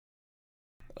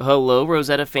Hello,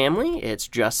 Rosetta family. It's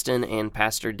Justin and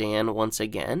Pastor Dan once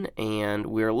again, and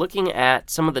we're looking at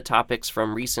some of the topics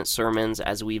from recent sermons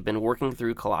as we've been working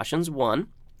through Colossians 1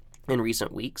 in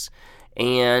recent weeks,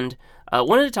 and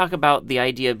wanted to talk about the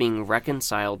idea of being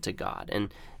reconciled to God.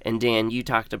 And Dan, you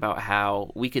talked about how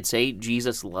we could say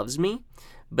Jesus loves me,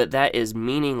 but that is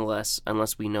meaningless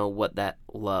unless we know what that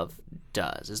love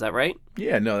does. Is that right?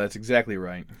 Yeah, no, that's exactly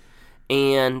right.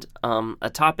 And a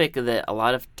topic that a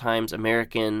lot of times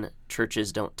American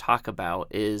churches don't talk about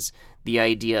is the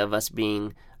idea of us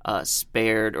being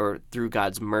spared, or through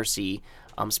God's mercy,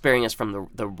 sparing us from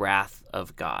the wrath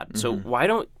of God. Mm-hmm. So why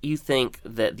don't you think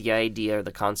that the idea or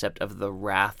the concept of the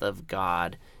wrath of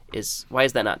God why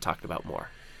is that not talked about more?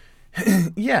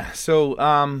 Yeah, so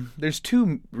there's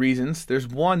two reasons. There's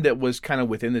one that was kind of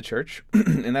within the church,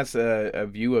 and that's a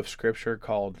view of Scripture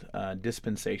called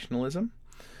dispensationalism.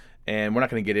 And we're not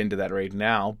going to get into that right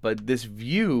now, but this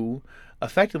view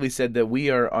effectively said that we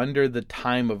are under the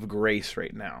time of grace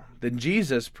right now. That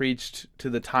Jesus preached to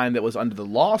the time that was under the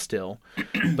law still,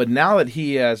 but now that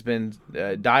he has been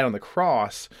died on the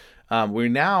cross, we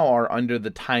now are under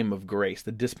the time of grace,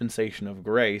 the dispensation of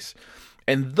grace.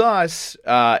 And thus,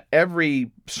 every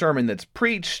sermon that's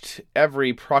preached,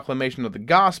 every proclamation of the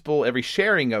gospel, every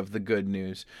sharing of the good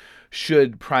news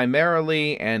should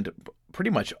primarily and pretty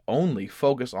much only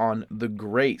focus on the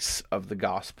grace of the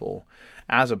gospel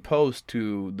as opposed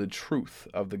to the truth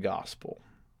of the gospel.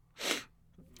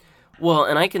 Well,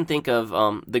 and I can think of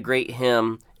the great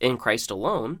hymn, In Christ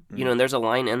Alone, and there's a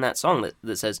line in that song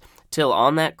that says, "Till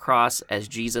on that cross as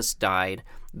Jesus died,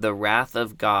 the wrath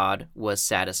of God was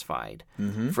satisfied.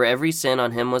 Mm-hmm. For every sin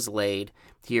on him was laid,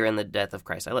 here in the death of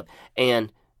Christ I live."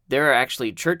 And there are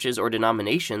actually churches or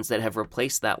denominations that have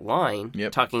replaced that line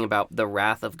talking about the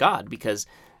wrath of God, because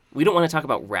we don't want to talk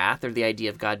about wrath or the idea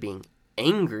of God being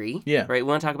angry, right? We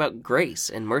want to talk about grace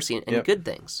and mercy and good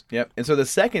things. Yep. And so the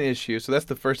second issue, so that's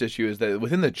the first issue, is that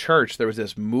within the church there was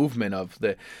this movement of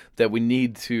that we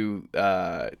need to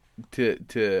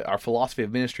our philosophy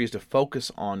of ministry is to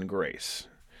focus on grace.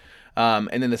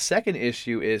 And then the second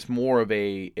issue is more of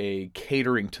a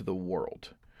catering to the world.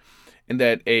 And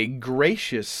that a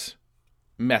gracious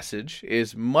message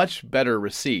is much better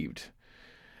received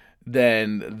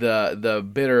than the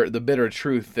bitter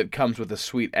truth that comes with a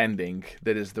sweet ending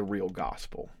that is the real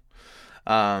gospel.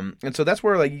 And so that's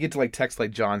where you get to texts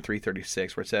like John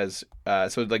 3:36, where it says,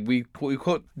 we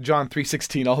quote John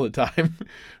 3:16 all the time,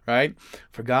 right?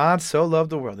 For God so loved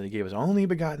the world that he gave his only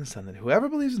begotten Son, that whoever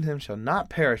believes in him shall not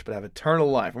perish but have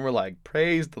eternal life. And we're like,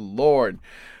 praise the Lord.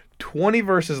 20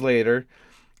 verses later,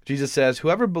 Jesus says,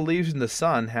 whoever believes in the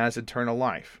Son has eternal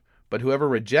life, but whoever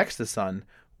rejects the Son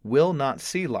will not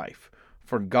see life,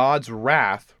 for God's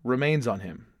wrath remains on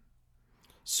him.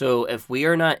 So if we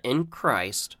are not in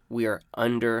Christ, we are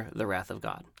under the wrath of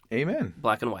God. Amen.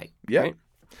 Black and white. Yeah. Right?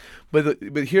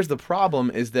 But here's the problem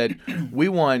is that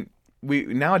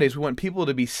nowadays we want people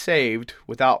to be saved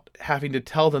without having to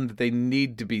tell them that they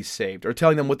need to be saved, or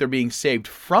telling them what they're being saved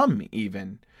from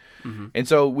even. Mm-hmm. And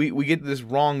so we get this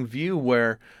wrong view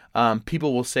where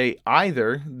people will say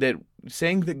either that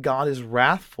saying that God is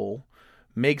wrathful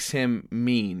makes him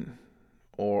mean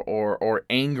or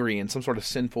angry in some sort of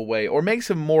sinful way, or makes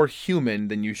him more human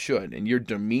than you should, and you're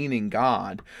demeaning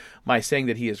God by saying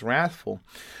that he is wrathful.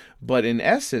 But in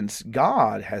essence,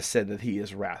 God has said that he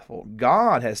is wrathful.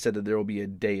 God has said that there will be a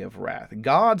day of wrath.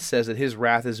 God says that his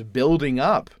wrath is building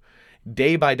up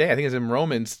day by day. I think it's in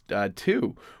Romans 2,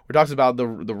 where it talks about the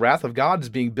wrath of God is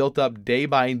being built up day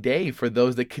by day for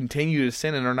those that continue to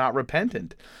sin and are not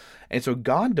repentant. And so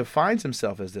God defines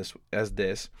himself as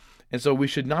this, and so we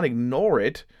should not ignore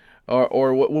it.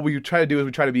 Or what we try to do is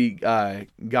we try to be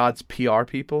God's PR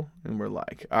people, and we're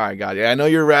like, all right, God, I know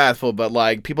you're wrathful,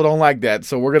 but people don't like that,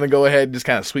 so we're going to go ahead and just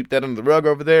kind of sweep that under the rug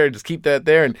over there, and just keep that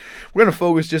there, and we're going to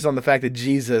focus just on the fact that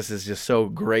Jesus is just so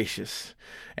gracious,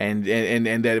 and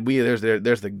that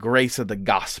there's the grace of the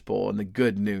gospel and the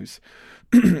good news.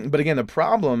 But again, the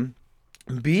problem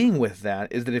being with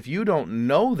that is that if you don't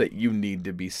know that you need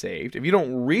to be saved, if you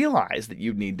don't realize that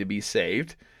you need to be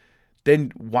saved,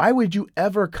 then why would you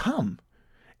ever come?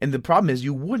 And the problem is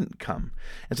you wouldn't come.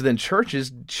 And so then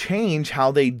churches change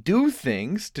how they do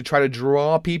things to try to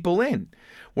draw people in.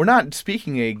 We're not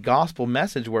speaking a gospel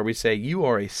message where we say you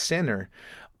are a sinner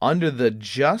under the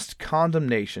just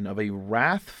condemnation of a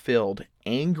wrath-filled,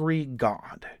 angry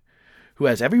God who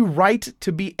has every right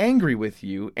to be angry with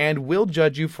you and will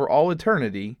judge you for all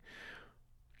eternity.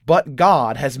 But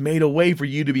God has made a way for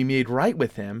you to be made right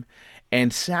with him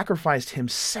and sacrificed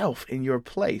himself in your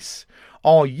place.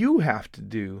 All you have to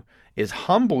do is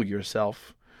humble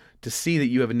yourself to see that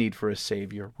you have a need for a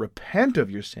Savior, repent of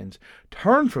your sins,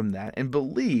 turn from that, and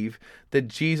believe that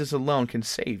Jesus alone can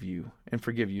save you and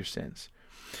forgive your sins.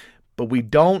 But we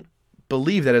don't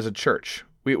believe that as a church,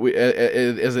 as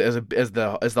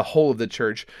the whole of the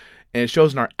church, and it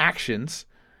shows in our actions.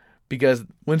 Because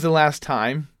when's the last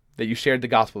time that you shared the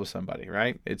gospel with somebody?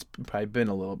 Right? It's probably been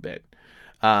a little bit.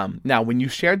 Now, when you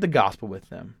shared the gospel with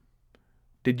them,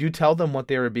 did you tell them what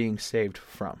they were being saved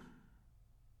from?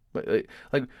 Like,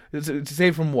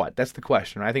 saved from what? That's the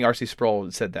question, right? I think R.C. Sproul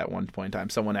said that one point in time.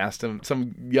 Someone asked him,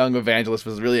 some young evangelist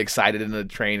was really excited in a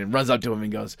train and runs up to him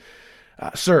and goes,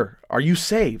 "Sir, are you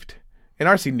saved?" And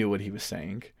R.C. knew what he was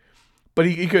saying, but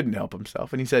he couldn't help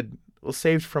himself. And he said, "Well,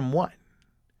 saved from what?"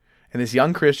 And this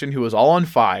young Christian who was all on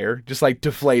fire, just like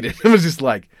deflated, was just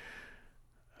like,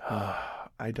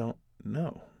 "I don't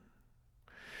know."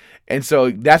 And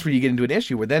so that's where you get into an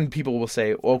issue where then people will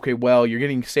say, okay, well, you're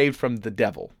getting saved from the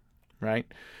devil, right?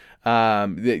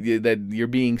 That you're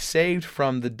being saved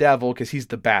from the devil because he's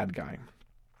the bad guy.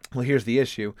 Well, here's the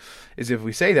issue, is if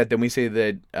we say that, then we say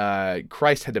that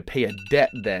Christ had to pay a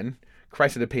debt then.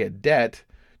 Christ had to pay a debt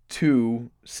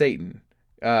to Satan,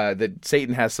 that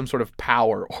Satan has some sort of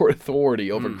power or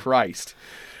authority over Christ.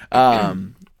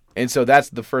 And so that's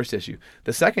the first issue.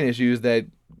 The second issue is that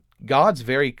God's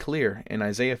very clear in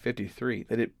Isaiah 53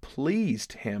 that it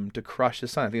pleased him to crush his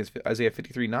son. I think it's Isaiah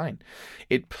 53:9.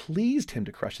 It pleased him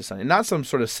to crush his son. In not some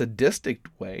sort of sadistic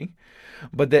way,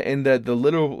 but that in the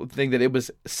literal thing that it was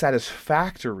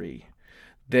satisfactory,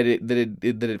 that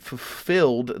it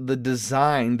fulfilled the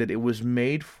design that it was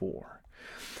made for.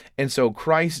 And so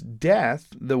Christ's death,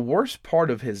 the worst part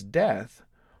of his death,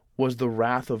 was the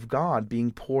wrath of God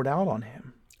being poured out on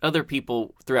him. Other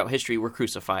people throughout history were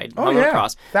crucified on the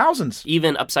cross. Thousands.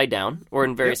 Even upside down or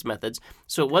in various methods.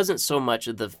 So it wasn't so much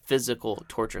the physical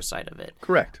torture side of it.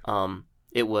 Correct.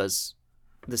 It was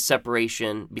the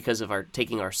separation because of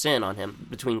taking our sin on him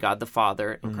between God the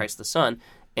Father and Christ the Son,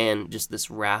 and just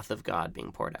this wrath of God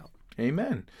being poured out.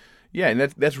 Amen. Yeah, and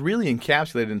that's really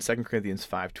encapsulated in 2 Corinthians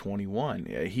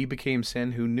 5:21. He became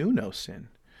sin who knew no sin.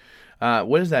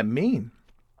 What does that mean?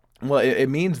 Well, it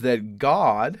means that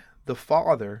God, the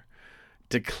Father,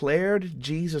 declared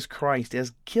Jesus Christ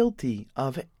as guilty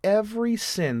of every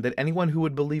sin that anyone who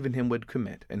would believe in him would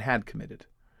commit and had committed.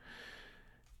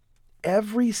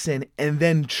 Every sin, and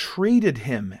then treated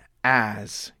him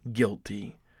as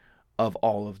guilty of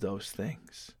all of those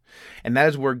things. And that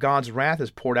is where God's wrath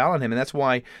is poured out on him. And that's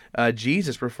why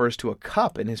Jesus refers to a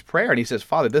cup in his prayer. And he says,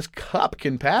 "Father, this cup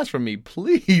can pass from me,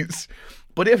 please.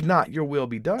 But if not, your will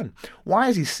be done." Why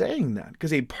is he saying that?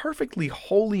 Because a perfectly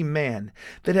holy man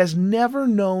that has never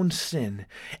known sin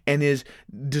and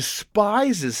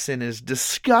despises sin, is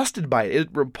disgusted by it, it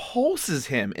repulses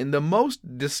him in the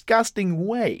most disgusting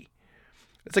way.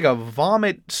 It's like a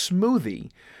vomit smoothie.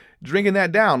 Drinking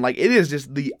that down, like it is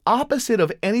just the opposite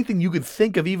of anything you could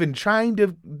think of even trying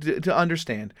to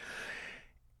understand.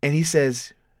 And he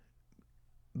says,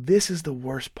 this is the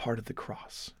worst part of the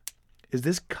cross. Is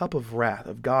this cup of wrath,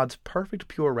 of God's perfect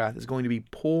pure wrath, is going to be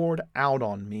poured out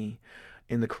on me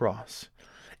in the cross.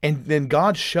 And then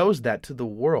God shows that to the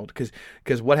world,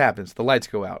 because what happens? The lights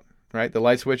go out, right? The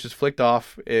light switch is flicked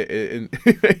off, and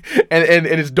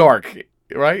it's dark,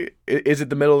 right? Is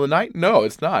it the middle of the night? No,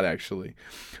 it's not actually.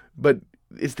 But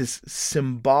it's this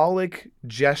symbolic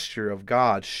gesture of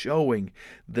God showing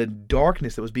the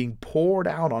darkness that was being poured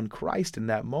out on Christ in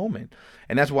that moment.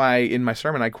 And that's why in my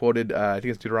sermon I quoted, I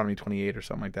think it's Deuteronomy 28 or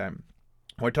something like that,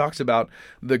 where it talks about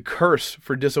the curse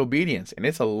for disobedience. And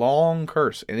it's a long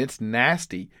curse, and it's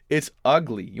nasty. It's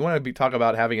ugly. You want to talk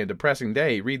about having a depressing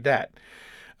day, read that.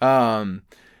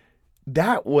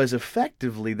 That was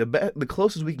effectively the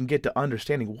closest we can get to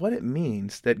understanding what it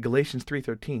means that Galatians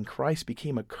 3:13, Christ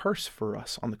became a curse for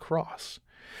us on the cross.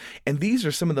 And these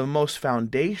are some of the most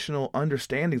foundational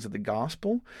understandings of the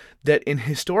gospel that in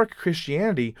historic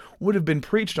Christianity would have been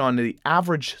preached on the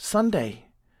average Sunday.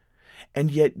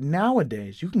 And yet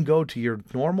nowadays you can go to your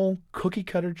normal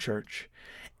cookie-cutter church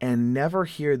and never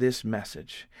hear this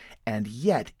message. And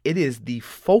yet it is the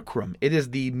fulcrum, it is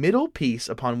the middle piece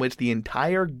upon which the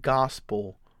entire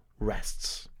gospel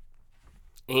rests.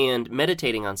 And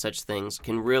meditating on such things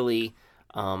can really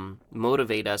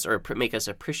motivate us or make us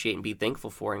appreciate and be thankful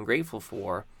for and grateful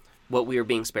for what we are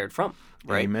being spared from,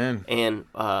 right? Amen. And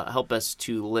help us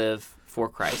to live for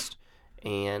Christ.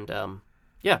 And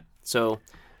so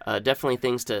definitely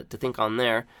things to think on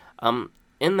there.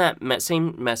 In that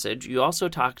same message, you also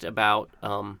talked about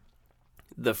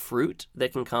the fruit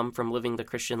that can come from living the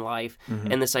Christian life,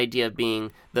 and this idea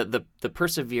being the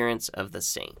perseverance of the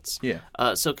saints. Yeah.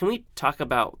 So can we talk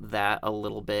about that a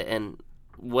little bit and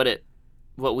what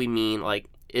what we mean. Like,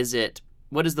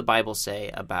 what does the Bible say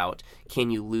about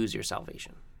can you lose your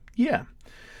salvation? Yeah.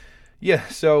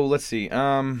 So let's see.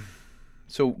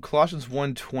 So Colossians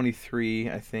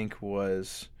 1:23, I think,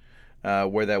 was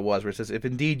where that was, where it says, "If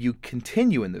indeed you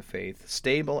continue in the faith,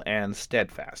 stable and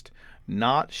steadfast,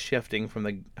 not shifting from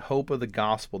the hope of the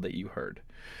gospel that you heard."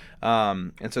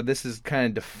 And so this is kind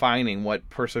of defining what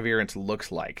perseverance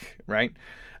looks like, right?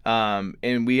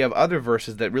 And we have other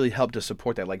verses that really help to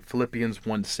support that, like Philippians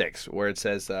 1:6, where it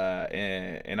says,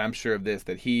 and I'm sure of this,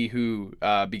 that he who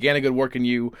began a good work in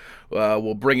you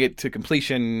will bring it to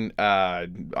completion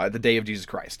the day of Jesus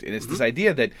Christ. And it's this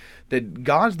idea that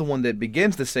God's the one that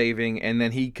begins the saving, and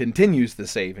then he continues the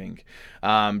saving.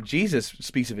 Jesus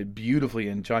speaks of it beautifully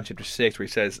in John chapter 6, where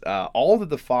he says, all that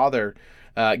the Father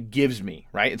gives me,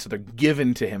 right? And so they're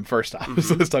given to him first off.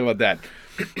 So let's talk about that.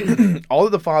 All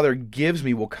that the Father gives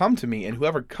me will come to me, and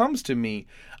whoever comes to me,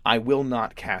 I will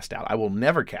not cast out. I will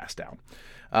never cast out.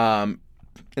 And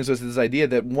so it's this idea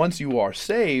that once you are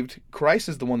saved, Christ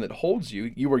is the one that holds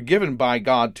you. You were given by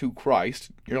God to Christ.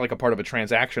 You're like a part of a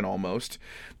transaction almost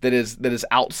that is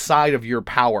outside of your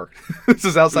power. This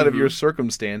is outside of your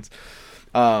circumstance.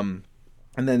 And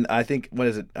then I think, what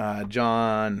is it?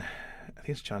 John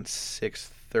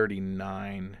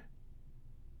 6:39.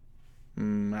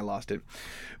 I lost it.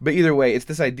 But either way, it's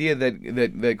this idea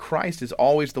that Christ is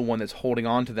always the one that's holding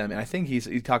on to them. And I think he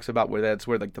talks about where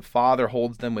like the Father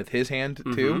holds them with his hand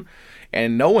too.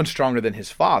 And no one's stronger than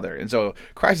his Father. And so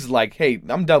Christ is like, hey,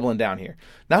 I'm doubling down here.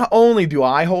 Not only do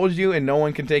I hold you and no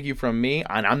one can take you from me,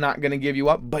 and I'm not going to give you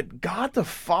up, but God the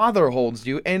Father holds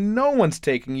you and no one's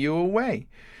taking you away.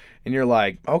 And you're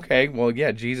like, okay, well,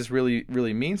 yeah, Jesus really,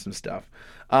 really means some stuff.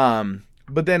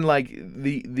 But then, like,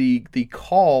 the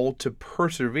call to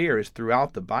persevere is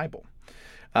throughout the Bible.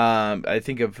 I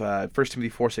think of 1 Timothy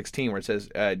 4:16, where it says,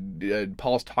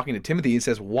 Paul's talking to Timothy, and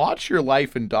says, watch your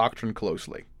life and doctrine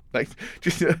closely. Like,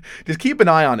 just keep an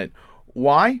eye on it.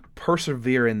 Why?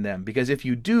 Persevere in them. Because if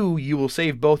you do, you will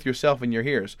save both yourself and your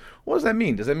hearers. What does that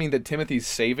mean? Does that mean that Timothy's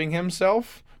saving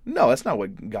himself? No, that's not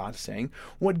what God's saying.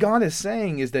 What God is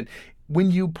saying is that when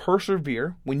you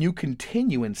persevere, when you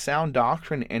continue in sound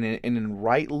doctrine and in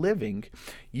right living,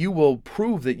 you will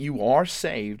prove that you are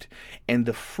saved, and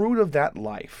the fruit of that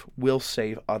life will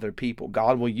save other people.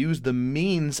 God will use the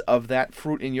means of that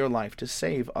fruit in your life to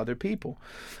save other people.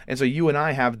 And so you and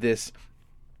I have this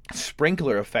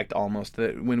sprinkler effect almost,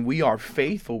 that when we are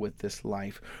faithful with this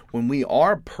life, when we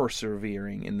are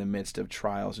persevering in the midst of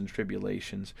trials and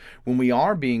tribulations, when we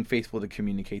are being faithful to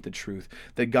communicate the truth,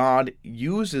 that God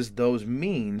uses those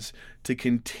means to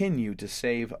continue to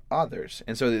save others.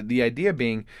 And so the idea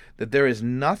being that there is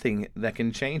nothing that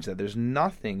can change that. There's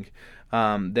nothing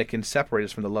that can separate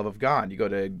us from the love of God. You go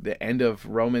to the end of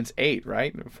Romans 8,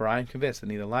 right? For I am convinced that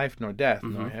neither life nor death,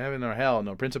 nor heaven nor hell,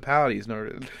 nor principalities, nor...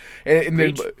 And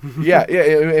then,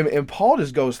 and Paul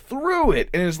just goes through it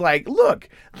and is like, look,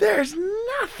 there's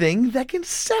nothing that can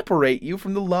separate you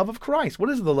from the love of Christ. What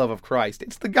is the love of Christ?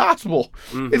 It's the gospel.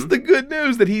 It's the good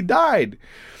news that he died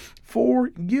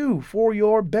for you, for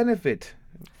your benefit,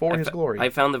 for his glory. I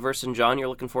found the verse in John you're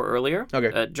looking for earlier.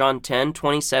 Okay. John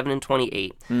 10:27 and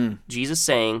 28. Jesus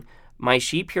saying, my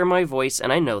sheep hear my voice,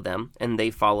 and I know them, and they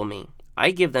follow me.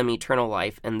 I give them eternal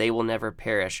life, and they will never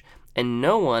perish, and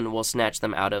no one will snatch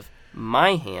them out of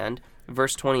my hand.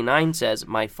 Verse 29 says,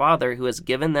 my Father who has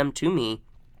given them to me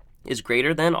is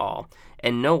greater than all,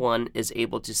 and no one is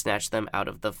able to snatch them out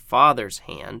of the Father's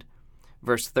hand.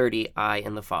 Verse 30, I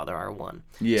and the Father are one.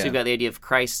 Yeah. So you've got the idea of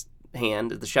Christ's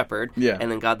hand, the shepherd, Yeah.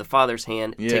 and then God the Father's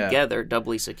hand, together,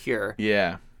 doubly secure.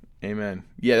 Yeah. Amen.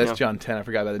 Yeah, that's John 10. I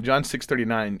forgot about that. John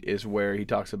 6:39 is where he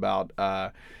talks about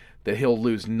that he'll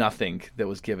lose nothing that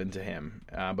was given to him,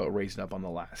 but raised up on the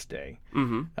last day.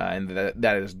 And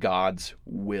that is God's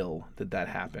will that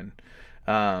happen.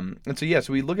 And so,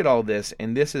 so we look at all this,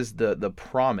 and this is the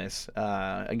promise,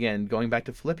 again, going back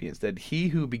to Philippians, that he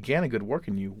who began a good work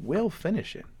in you will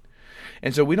finish it.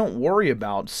 And so we don't worry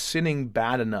about sinning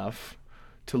bad enough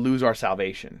to lose our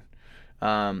salvation.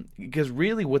 Because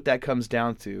really what that comes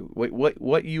down to,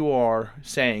 what you are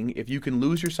saying, if you can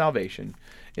lose your salvation,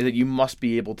 is that you must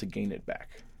be able to gain it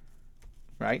back.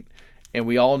 Right? And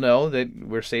we all know that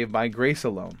we're saved by grace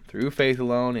alone, through faith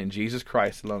alone, in Jesus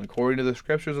Christ alone, according to the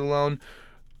Scriptures alone,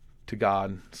 to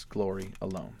God's glory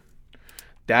alone.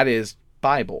 That is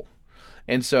Bible.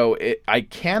 And so I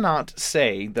cannot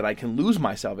say that I can lose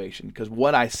my salvation, because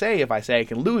what I say, if I say I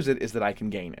can lose it, is that I can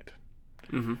gain it.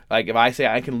 Like if I say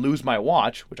I can lose my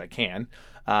watch, which I can,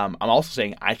 I'm also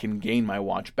saying I can gain my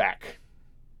watch back.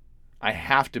 I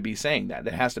have to be saying that.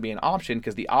 That has to be an option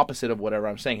because the opposite of whatever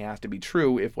I'm saying has to be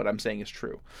true if what I'm saying is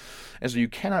true. And so you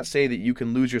cannot say that you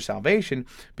can lose your salvation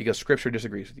because Scripture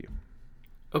disagrees with you.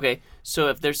 Okay, so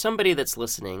if there's somebody that's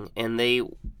listening and they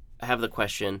have the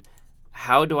question,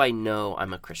 how do I know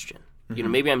I'm a Christian? You know,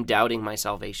 maybe I'm doubting my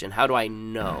salvation. How do I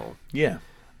know? Yeah.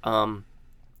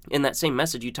 In that same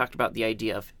message, you talked about the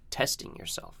idea of testing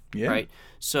yourself, Yeah. right?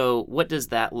 So what does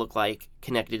that look like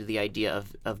connected to the idea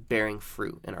of bearing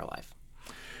fruit in our life?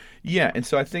 Yeah, and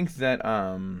so I think that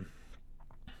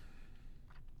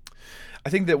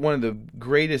one of the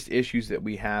greatest issues that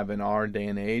we have in our day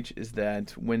and age is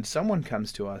that when someone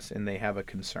comes to us and they have a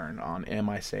concern on, am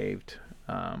I saved?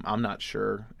 I'm not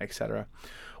sure, etc.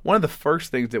 One of the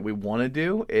first things that we want to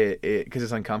do, because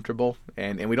it's uncomfortable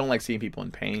and we don't like seeing people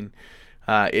in pain,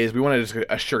 is we want to just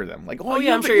assure them, like, oh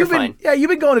yeah, I'm sure you're fine. Yeah, you've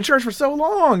been going to church for so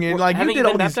long, and like haven't you did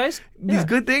you all been baptized? these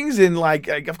good things, and like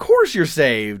of course you're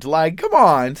saved. Like, come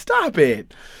on, stop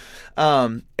it.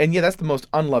 And yeah, that's the most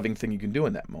unloving thing you can do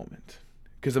in that moment.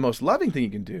 Because the most loving thing you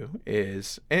can do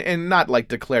is, and not like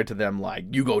declare to them like,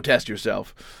 you go test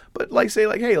yourself, but like say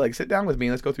like, hey, like sit down with me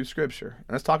and let's go through Scripture.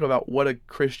 And let's talk about what a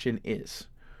Christian is,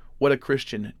 what a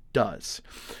Christian does.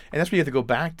 And that's where you have to go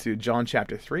back to John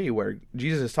chapter 3, where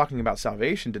Jesus is talking about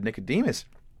salvation to Nicodemus.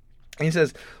 And he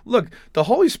says, look, the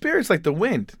Holy Spirit's like the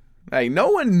wind. Like, no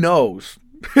one knows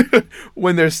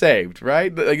when they're saved,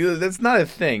 right? Like, that's not a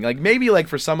thing. Like maybe like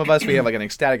for some of us, we have like an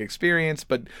ecstatic experience,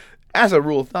 but as a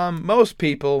rule of thumb, most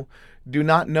people do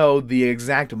not know the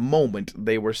exact moment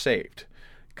they were saved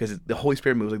because the Holy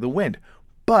Spirit moves like the wind.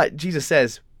 But Jesus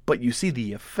says, but you see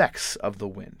the effects of the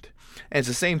wind. And it's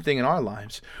the same thing in our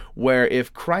lives, where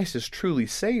if Christ has truly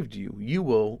saved you, you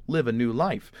will live a new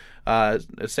life. 2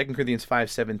 Corinthians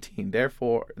 5:17.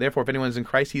 Therefore, if anyone is in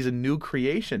Christ, he's a new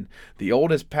creation. The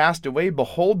old has passed away.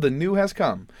 Behold, the new has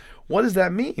come. What does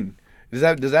that mean?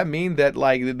 Does that mean that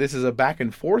like this is a back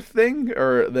and forth thing,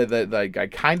 or that like I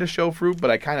kind of show fruit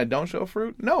but I kind of don't show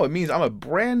fruit? No, it means I'm a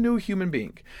brand new human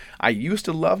being. I used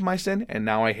to love my sin and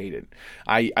now I hate it.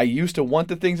 I used to want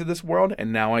the things of this world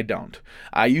and now I don't.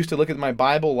 I used to look at my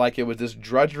Bible like it was this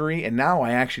drudgery and now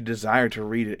I actually desire to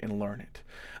read it and learn it.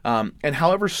 And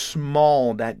however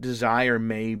small that desire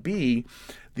may be,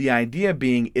 the idea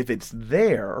being if it's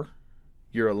there,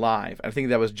 you're alive. I think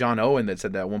that was John Owen that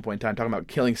said that at one point in time, talking about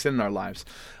killing sin in our lives.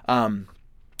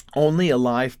 Only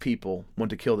alive people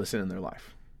want to kill the sin in their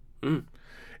life. And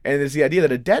it's the idea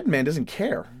that a dead man doesn't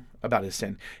care about his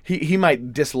sin. He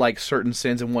might dislike certain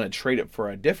sins and want to trade it for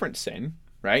a different sin,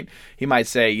 right? He might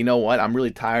say, you know what, I'm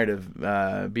really tired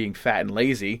of being fat and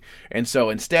lazy, and so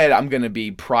instead I'm going to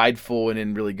be prideful and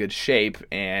in really good shape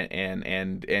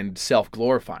and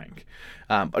self-glorifying.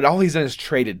 But all he's done is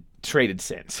traded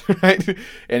sins, right?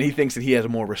 And he thinks that he has a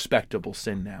more respectable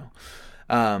sin now.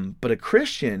 But a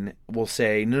Christian will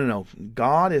say, no,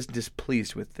 God is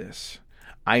displeased with this.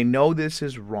 I know this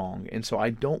is wrong, and so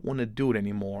I don't want to do it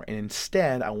anymore. And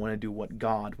instead, I want to do what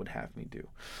God would have me do.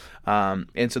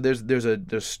 And so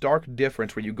there's stark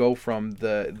difference where you go from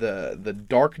the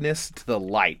darkness to the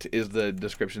light is the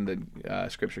description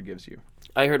that Scripture gives you.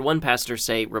 I heard one pastor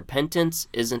say repentance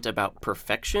isn't about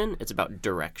perfection, it's about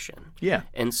direction. Yeah.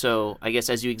 And so I guess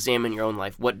as you examine your own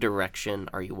life, what direction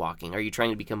are you walking? Are you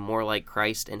trying to become more like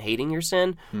Christ and hating your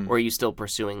sin, or are you still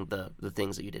pursuing the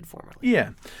things that you did formerly? Yeah.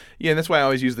 And that's why I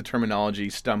always use the terminology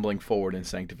stumbling forward in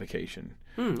sanctification.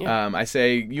 I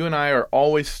say you and I are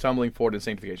always stumbling forward in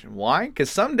sanctification. Why? Because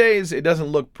some days it doesn't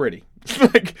look pretty.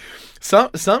 Like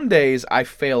some days I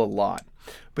fail a lot.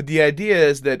 But the idea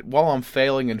is that while I'm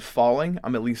failing and falling,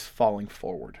 I'm at least falling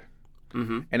forward.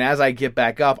 And as I get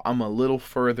back up, I'm a little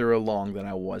further along than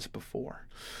I was before.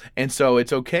 And so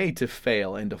it's okay to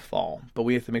fail and to fall, but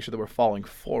we have to make sure that we're falling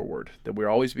forward, that we're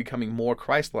always becoming more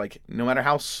Christ-like. No matter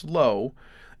how slow,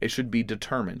 it should be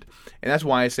determined. And that's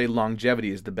why I say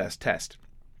longevity is the best test.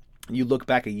 You look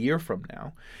back a year from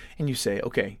now, and you say,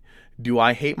 okay, do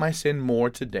I hate my sin more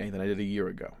today than I did a year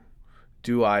ago?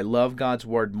 Do I love God's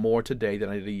word more today than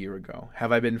I did a year ago?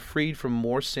 Have I been freed from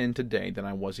more sin today than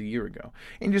I was a year ago?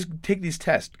 And just take these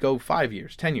tests. Go 5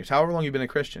 years, 10 years, however long you've been a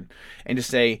Christian. And just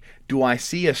say, do I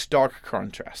see a stark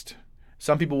contrast?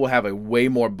 Some people will have a way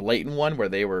more blatant one where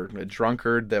they were a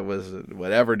drunkard that was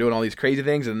whatever, doing all these crazy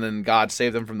things, and then God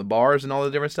saved them from the bars and all the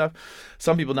different stuff.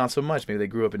 Some people not so much. Maybe they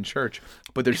grew up in church.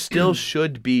 But there still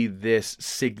should be this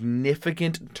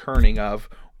significant turning of,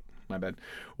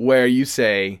 where you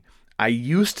say, I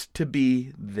used to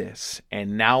be this,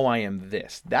 and now I am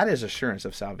this. That is assurance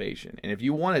of salvation. And if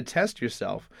you want to test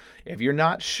yourself, if you're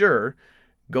not sure,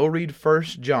 go read 1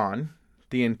 John,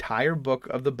 the entire book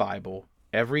of the Bible,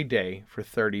 every day for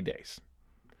 30 days.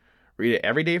 Read it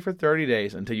every day for 30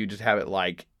 days until you just have it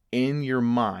like in your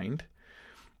mind,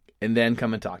 and then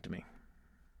come and talk to me.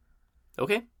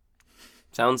 Okay.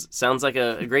 Sounds like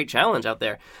a great challenge out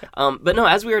there. But no,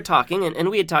 as we were talking, and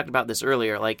we had talked about this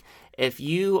earlier, like if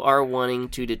you are wanting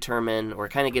to determine or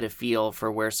kind of get a feel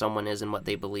for where someone is and what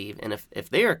they believe, and if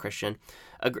they are a Christian,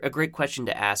 a great question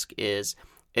to ask is,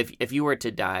 if you were to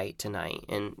die tonight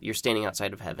and you're standing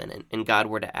outside of heaven and God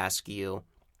were to ask you,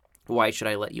 why should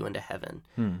I let you into heaven?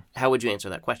 How would you answer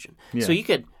that question? Yeah. So you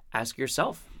could ask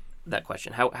yourself that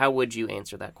question. How would you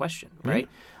answer that question, right?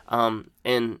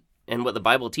 And what the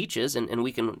Bible teaches, and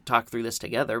we can talk through this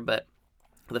together, but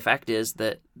the fact is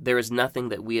that there is nothing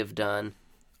that we have done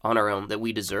on our own that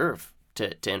we deserve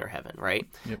to enter heaven, right?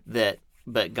 Yep.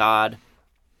 But God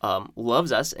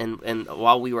loves us, and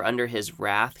while we were under His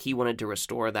wrath, He wanted to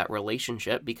restore that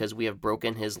relationship because we have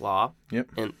broken His law. Yep.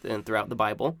 And throughout the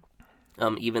Bible,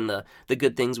 even the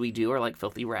good things we do are like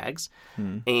filthy rags,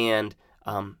 and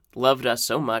loved us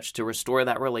so much to restore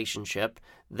that relationship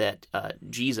that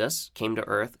Jesus came to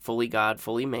earth, fully God,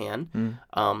 fully man.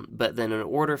 But then in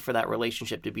order for that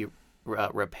relationship to be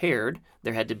repaired,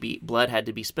 blood had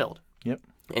to be spilled. Yep.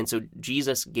 And so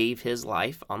Jesus gave His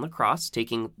life on the cross,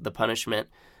 taking the punishment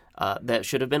that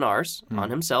should have been ours on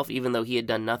Himself, even though He had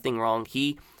done nothing wrong.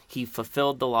 He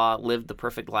fulfilled the law, lived the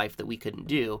perfect life that we couldn't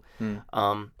do.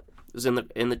 Was in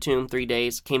the tomb 3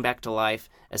 days, came back to life,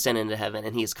 ascended into heaven,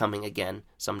 and He is coming again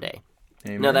someday.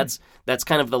 Amen. Now that's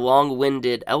kind of the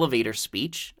long-winded elevator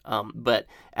speech, but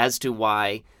as to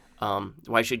why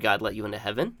should God let you into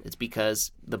heaven? It's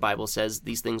because the Bible says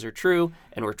these things are true,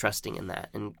 and we're trusting in that,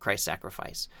 in Christ's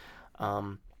sacrifice.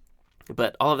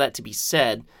 But all of that to be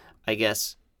said, I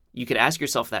guess you could ask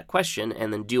yourself that question,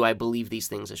 and then, do I believe these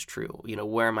things as true? You know,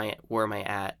 where am I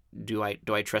at? Do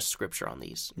I trust Scripture on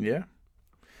these? Yeah.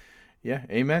 Yeah,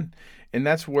 amen. And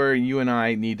that's where you and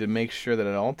I need to make sure that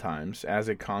at all times, as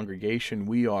a congregation,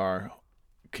 we are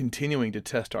continuing to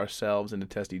test ourselves and to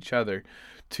test each other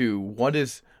to what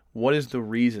is the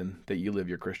reason that you live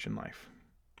your Christian life,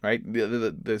 right?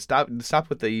 Stop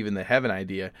with even the heaven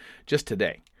idea just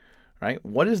today, right?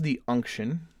 What is the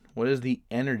unction? What is the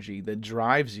energy that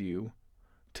drives you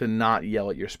to not yell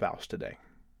at your spouse today?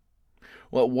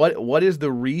 Well, what is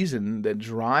the reason that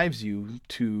drives you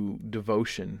to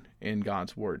devotion in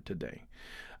God's Word today?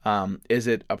 Is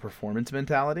it a performance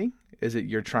mentality? Is it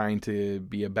you're trying to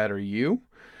be a better you?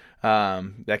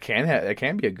 That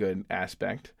can be a good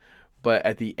aspect, but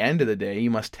at the end of the day,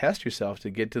 you must test yourself to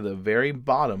get to the very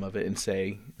bottom of it and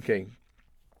say, okay,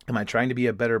 am I trying to be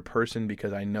a better person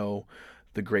because I know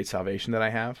the great salvation that I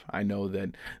have? I know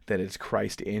that it's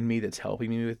Christ in me that's helping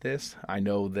me with this. I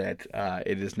know that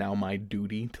it is now my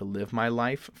duty to live my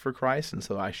life for Christ, and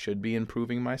so I should be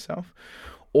improving myself.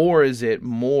 Or is it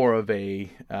more of a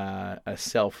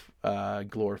self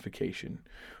glorification,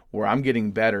 where I'm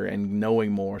getting better and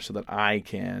knowing more so that I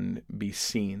can be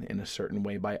seen in a certain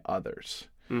way by others?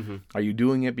 Mm-hmm. Are you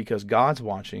doing it because God's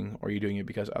watching, or are you doing it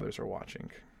because others are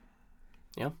watching?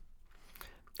 Yeah.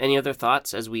 Any other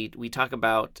thoughts as we talk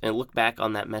about and look back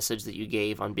on that message that you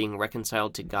gave on being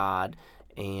reconciled to God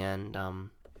and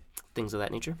things of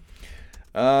that nature?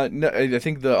 No, I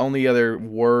think the only other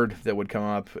word that would come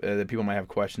up that people might have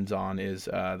questions on is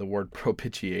the word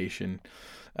propitiation.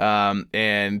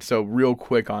 And so real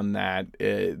quick on that,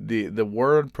 the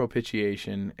word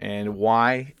propitiation and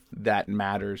why that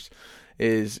matters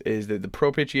is that the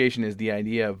propitiation is the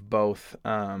idea of both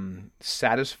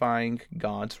satisfying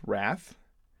God's wrath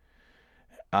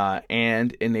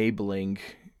and enabling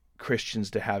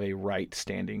Christians to have a right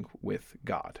standing with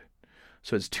God.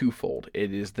 So it's twofold.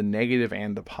 It is the negative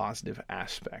and the positive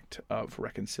aspect of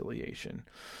reconciliation.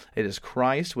 It is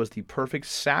Christ was the perfect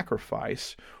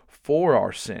sacrifice for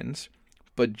our sins,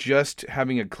 but just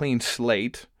having a clean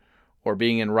slate or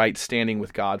being in right standing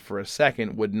with God for a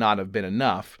second would not have been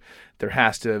enough. There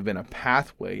has to have been a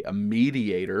pathway, a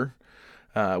mediator,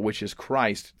 which is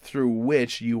Christ, through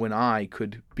which you and I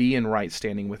could be in right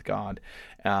standing with God.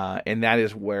 And that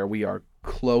is where we are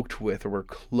cloaked with, or we're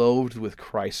clothed with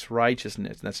Christ's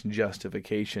righteousness. And that's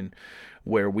justification,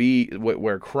 where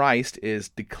Christ is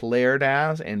declared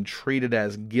as and treated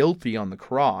as guilty on the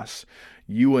cross.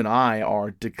 You and I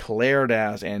are declared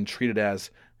as and treated as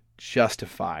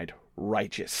justified,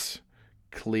 righteous,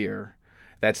 clear.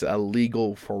 That's a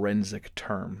legal forensic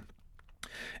term.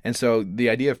 And so the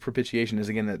idea of propitiation is,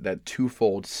 again, that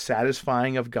twofold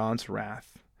satisfying of God's wrath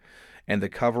and the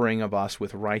covering of us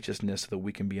with righteousness so that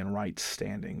we can be in right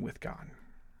standing with God.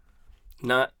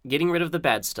 Not getting rid of the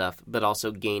bad stuff, but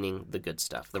also gaining the good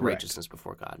stuff, the Correct. righteousness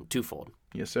before God. Twofold.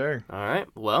 Yes, sir. All right.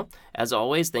 Well, as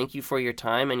always, thank you for your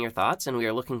time and your thoughts, and we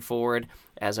are looking forward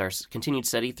as our continued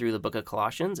study through the book of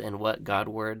Colossians and what God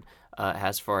Word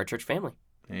has for our church family.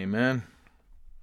 Amen.